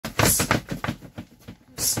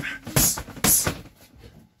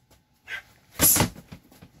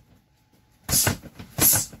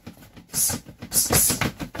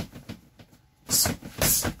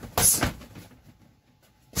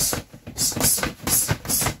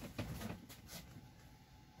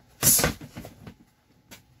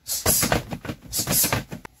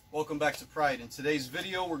Welcome back to Pride. In today's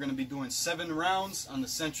video, we're going to be doing 7 rounds on the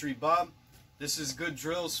Century Bob. This is good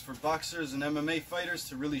drills for boxers and MMA fighters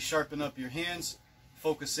to really sharpen up your hands,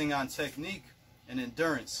 focusing on technique and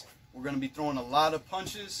endurance. We're going to be throwing a lot of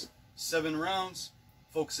punches, 7 rounds,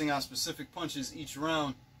 focusing on specific punches each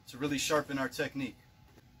round to really sharpen our technique.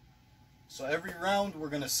 So every round, we're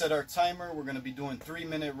going to set our timer. We're going to be doing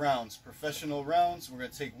 3-minute rounds, professional rounds. We're going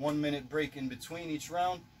to take 1-minute break in between each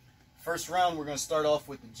round. First round, we're going to start off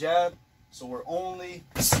with the jab. So we're only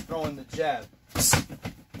throwing the jab.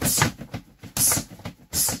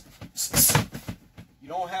 You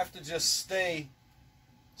don't have to just stay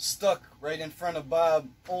stuck right in front of Bob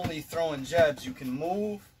only throwing jabs. You can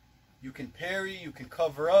move, you can parry, you can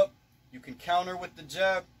cover up, you can counter with the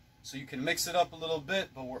jab. So you can mix it up a little bit,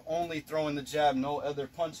 but we're only throwing the jab, no other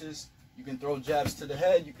punches. You can throw jabs to the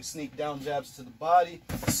head, you can sneak down jabs to the body.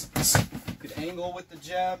 You could angle with the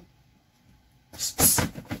jab.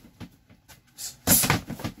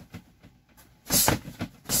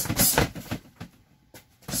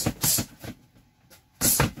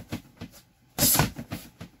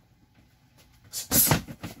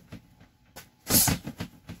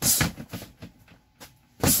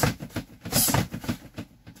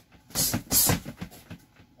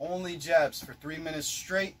 Only jabs for 3 minutes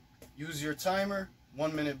straight. Use your timer,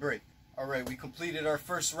 1-minute break. Alright, we completed our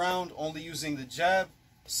first round only using the jab.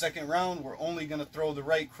 Second round, we're only going to throw the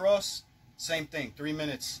right cross. Same thing, 3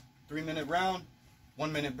 minutes, 3-minute round,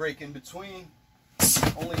 1-minute break in between.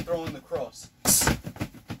 Only throwing the cross.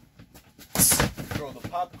 Throw the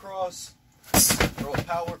pop cross, throw a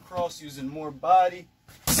power cross using more body,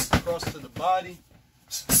 cross to the body,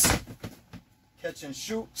 catch and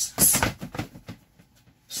shoot.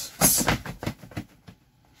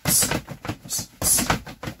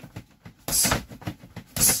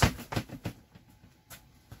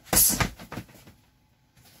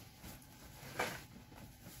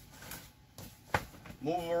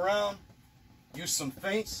 Move around, use some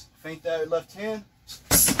feints, feint that left hand,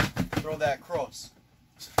 throw that cross.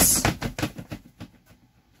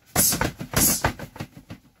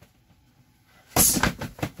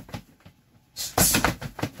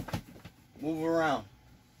 Move around.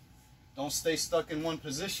 Don't stay stuck in one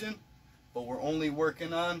position, but we're only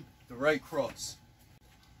working on the right cross.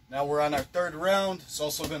 Now we're on our third round. It's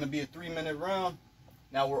also going to be a 3-minute round.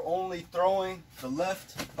 Now we're only throwing the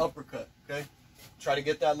left uppercut, okay? Try to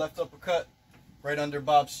get that left uppercut right under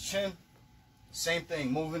Bob's chin. Same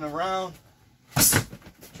thing, moving around.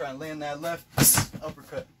 Try and land that left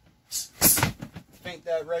uppercut. Feint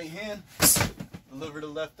that right hand. Deliver the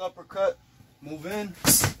left uppercut. Move in.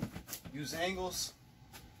 Use angles.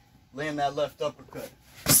 Land that left uppercut.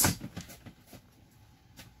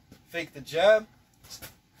 Fake the jab.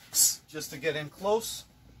 Just to get in close.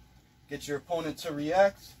 Get your opponent to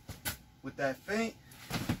react with that feint.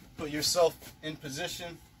 Put yourself in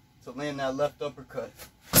position to land that left uppercut.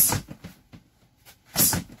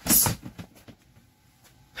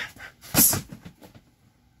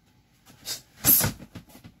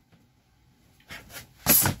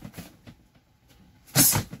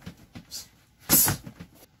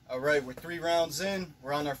 Alright, we're 3 rounds in.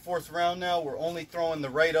 We're on our 4th round now. We're only throwing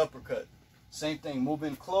the right uppercut. Same thing, move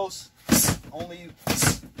in close. Only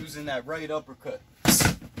using that right uppercut.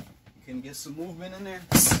 You can get some movement in there.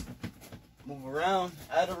 Move around,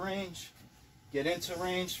 out of range, get into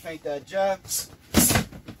range, feint that jab,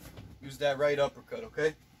 use that right uppercut,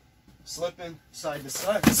 okay? Slipping side to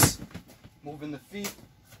side, moving the feet.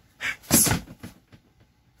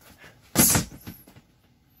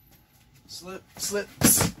 Slip, slip,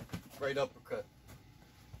 right uppercut.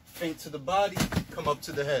 Feint to the body, come up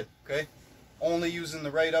to the head, okay? Only using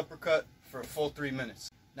the right uppercut for a full 3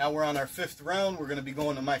 minutes. Now we're on our 5th round. We're going to be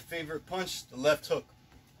going to my favorite punch, the left hook.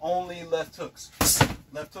 Only left hooks.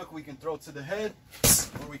 Left hook we can throw to the head,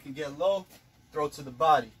 or we can get low, throw to the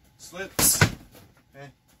body. Slip, okay.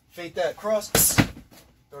 Feint that cross,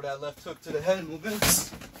 throw that left hook to the head, move in.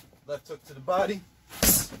 Left hook to the body.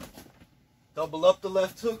 Double up the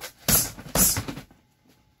left hook.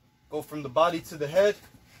 Go from the body to the head.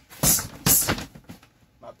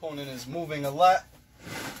 My opponent is moving a lot.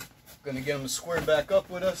 Gonna get him to square back up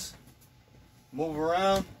with us. Move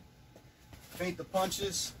around. Feint the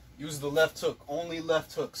punches. Use the left hook. Only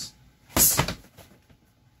left hooks.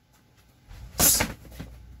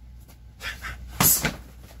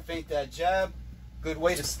 feint that jab. Good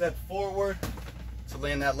way to step forward to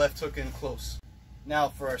land that left hook in close. Now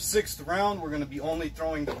for our 6th round, we're going to be only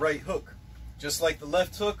throwing the right hook. Just like the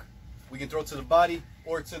left hook, we can throw to the body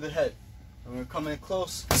or to the head. We're going to come in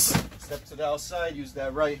close, step to the outside, use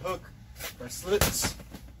that right hook, press slips,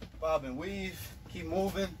 bob and weave, keep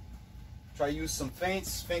moving. Try to use some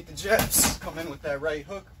feints, feint the jabs, come in with that right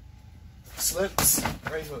hook, slips,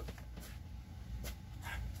 right hook.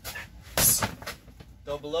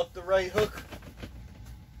 Double up the right hook,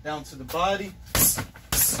 down to the body,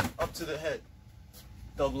 up to the head.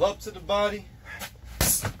 Double up to the body.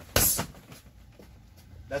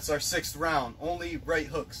 That's our 6th round, only right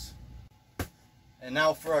hooks. And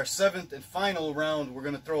now for our 7th and final round, we're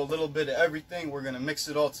going to throw a little bit of everything. We're going to mix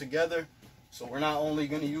it all together. So we're not only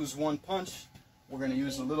going to use one punch, we're going to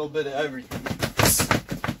use a little bit of everything.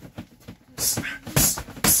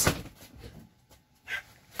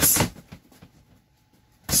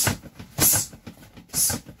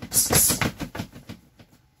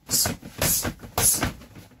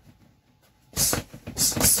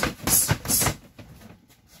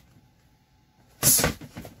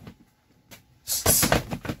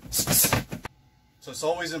 So it's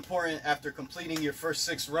always important after completing your first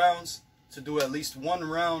 6 rounds to do at least one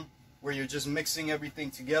round where you're just mixing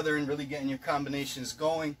everything together and really getting your combinations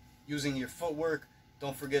going, using your footwork.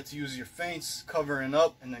 Don't forget to use your feints, covering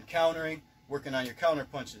up and then countering, working on your counter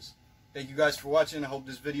punches. Thank you guys for watching. I hope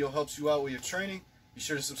this video helps you out with your training. Be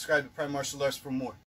sure to subscribe to Prime Martial Arts for more.